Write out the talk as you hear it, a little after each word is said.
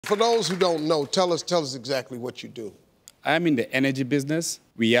For those who don't know, tell us exactly what you do. I'm in the energy business.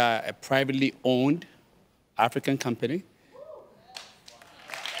 We are a privately owned African company.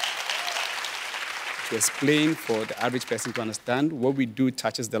 To explain for the average person to understand, what we do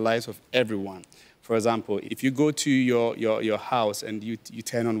touches the lives of everyone. For example, if you go to your house and you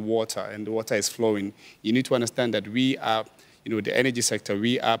turn on water and the water is flowing, you need to understand that we are, the energy sector,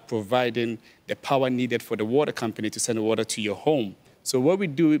 we are providing the power needed for the water company to send the water to your home. So what we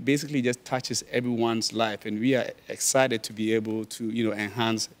do basically just touches everyone's life, and we are excited to be able to,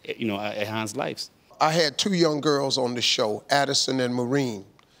 enhance lives. I had two young girls on the show, Addison and Maureen,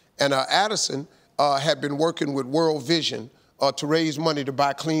 and Addison had been working with World Vision to raise money to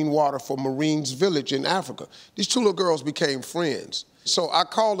buy clean water for Maureen's village in Africa. These two little girls became friends. So I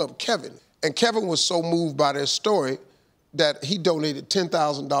called up Kevin, and Kevin was so moved by their story that he donated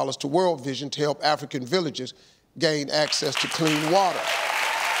 $10,000 to World Vision to help African villages gain access to clean water.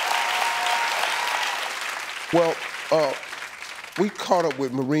 Well, we caught up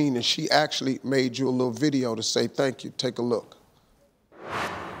with Maureen, and she actually made you a little video to say thank you. Take a look.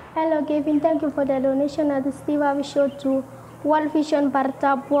 Hello, Kevin. Thank you for the donation at the Steve Harvey Show to World Vision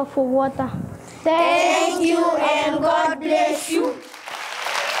Bartapua for water. Thank you, and God bless you.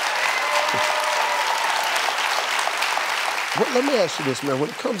 Well, let me ask you this, man. When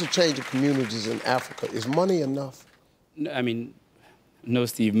it comes to changing communities in Africa, is money enough? No,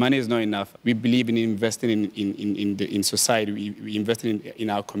 Steve, money is not enough. We believe in investing in society. We invest in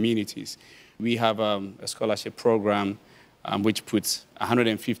our communities. We have a scholarship program which puts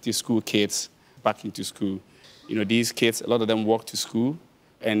 150 school kids back into school. These kids, a lot of them walk to school,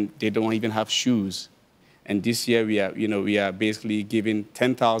 and they don't even have shoes. And this year, we are basically giving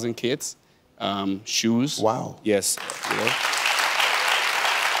 10,000 kids shoes. Wow. Yes.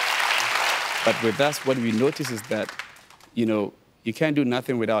 But with us, what we notice is that, you can't do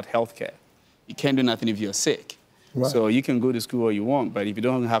nothing without health care. You can't do nothing if you're sick. Right. So you can go to school all you want, but if you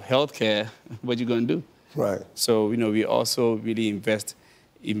don't have health care, what are you going to do? Right. So, we also really invest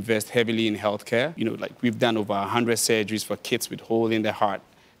heavily in health care. Like we've done over 100 surgeries for kids with hole in their heart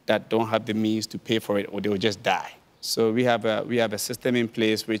that don't have the means to pay for it, or they will just die. So we have a system in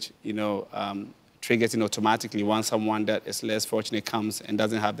place which, triggers in automatically once someone that is less fortunate comes and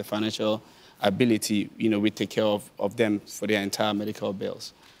doesn't have the financial ability, we take care of them for their entire medical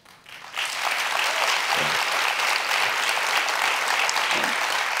bills.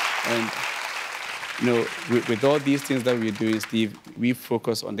 And with all these things that we're doing, Steve, we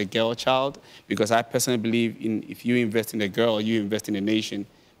focus on the girl child, because I personally believe if you invest in a girl, you invest in a nation,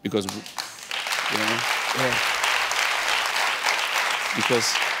 because,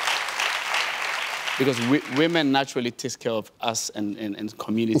 because women naturally take care of us and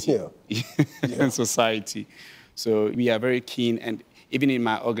community and society. So we are very keen, and even in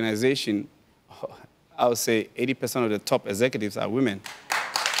my organization, I would say 80% of the top executives are women.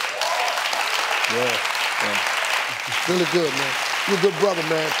 Yeah. Really good, man. You're a good brother,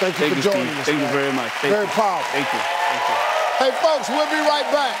 man. Thank you for joining us. Thank you very much. Very powerful. Thank you. Hey, folks, we'll be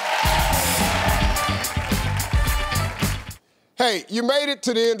right back. Hey, you made it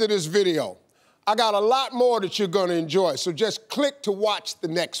to the end of this video. I got a lot more that you're going to enjoy, so just click to watch the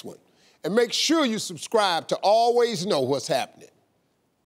next one. And make sure you subscribe to always know what's happening.